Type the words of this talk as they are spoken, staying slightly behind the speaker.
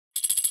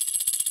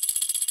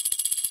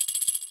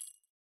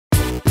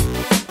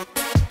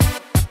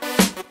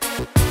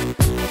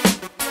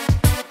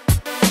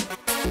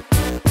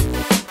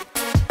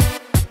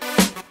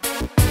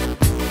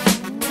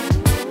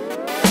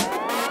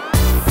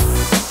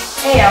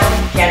Hey,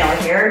 Jenno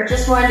here.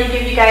 Just wanted to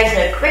give you guys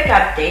a quick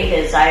update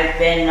as I've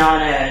been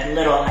on a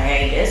little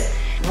hiatus.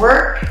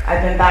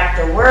 I've been back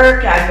to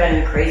work. I've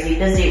been crazy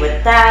busy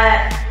with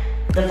that.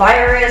 The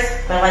virus,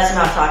 but let's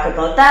not talk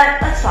about that.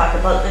 Let's talk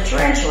about the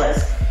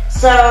tarantulas.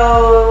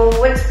 So,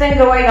 what's been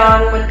going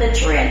on with the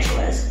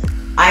tarantulas?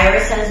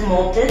 Iris has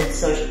molted,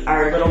 so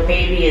our little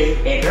baby is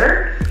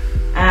bigger.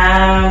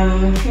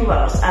 Who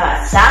else?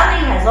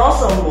 Sally has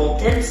also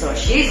molted, so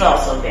she's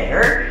also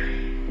bigger.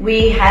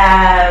 We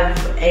have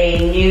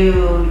a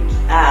new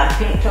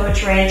pink-toed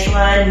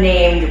tarantula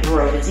named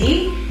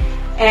Rosie.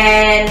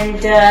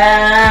 And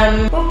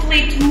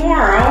hopefully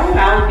tomorrow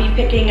I'll be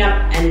picking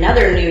up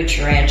another new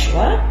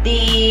tarantula.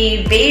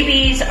 The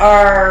babies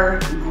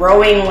are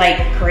growing like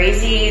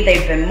crazy.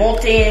 They've been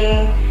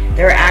molting.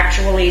 They're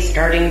actually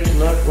starting to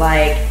look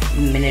like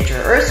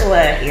miniature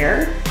Ursula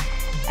here.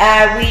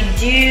 We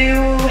do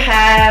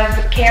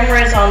have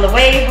cameras on the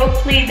way.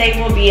 Hopefully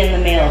they will be in the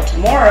mail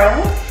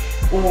tomorrow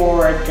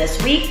or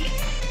this week.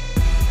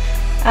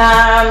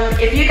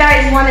 If you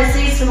guys want to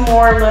see some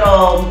more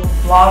little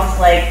vlogs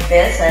like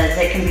this, as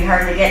it can be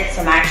hard to get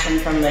some action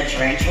from the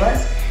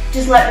tarantulas,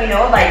 just let me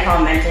know by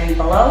commenting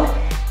below.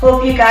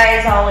 Hope you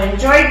guys all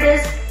enjoyed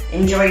this.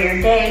 Enjoy your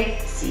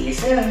day. See you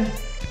soon.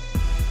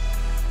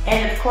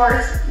 And of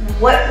course,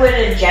 what would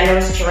a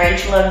JENNO'S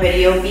tarantula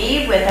video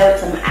be without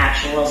some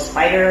actual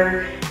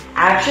spider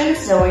action?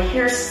 So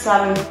here's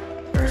some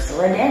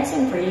Ursula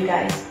dancing for you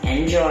guys.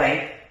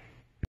 Enjoy.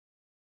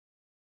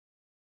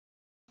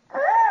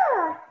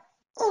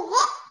 Is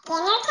it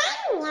dinner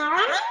time? No,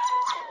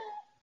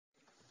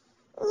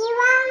 you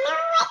all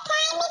know what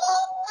time it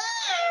is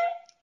now.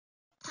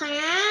 Time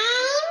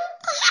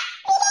to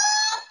happy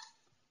dance!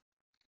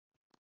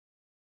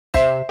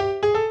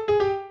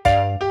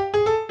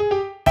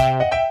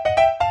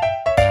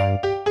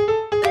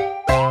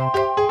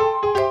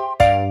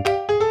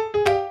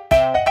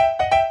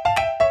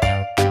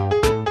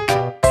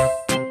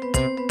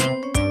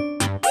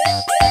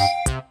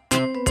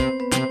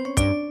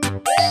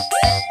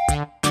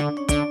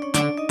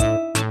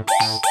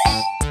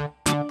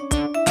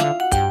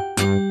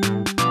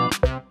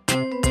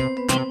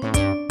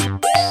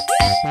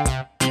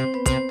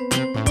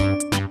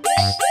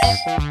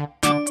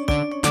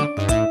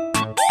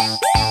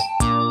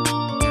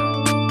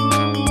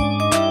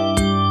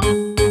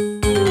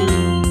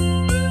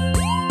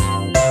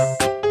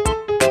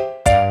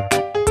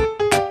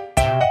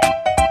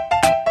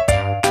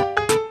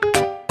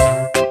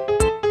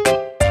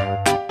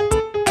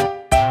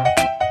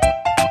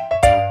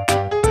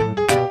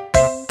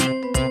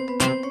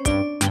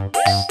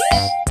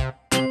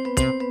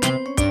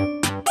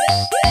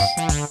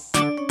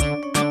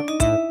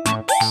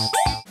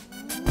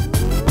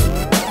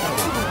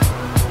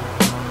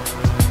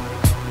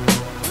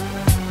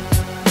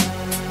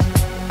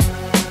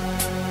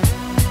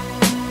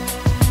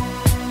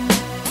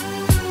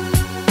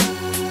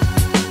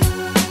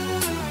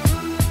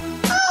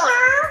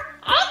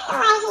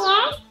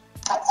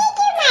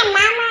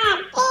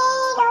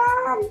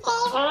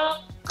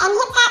 And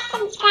hit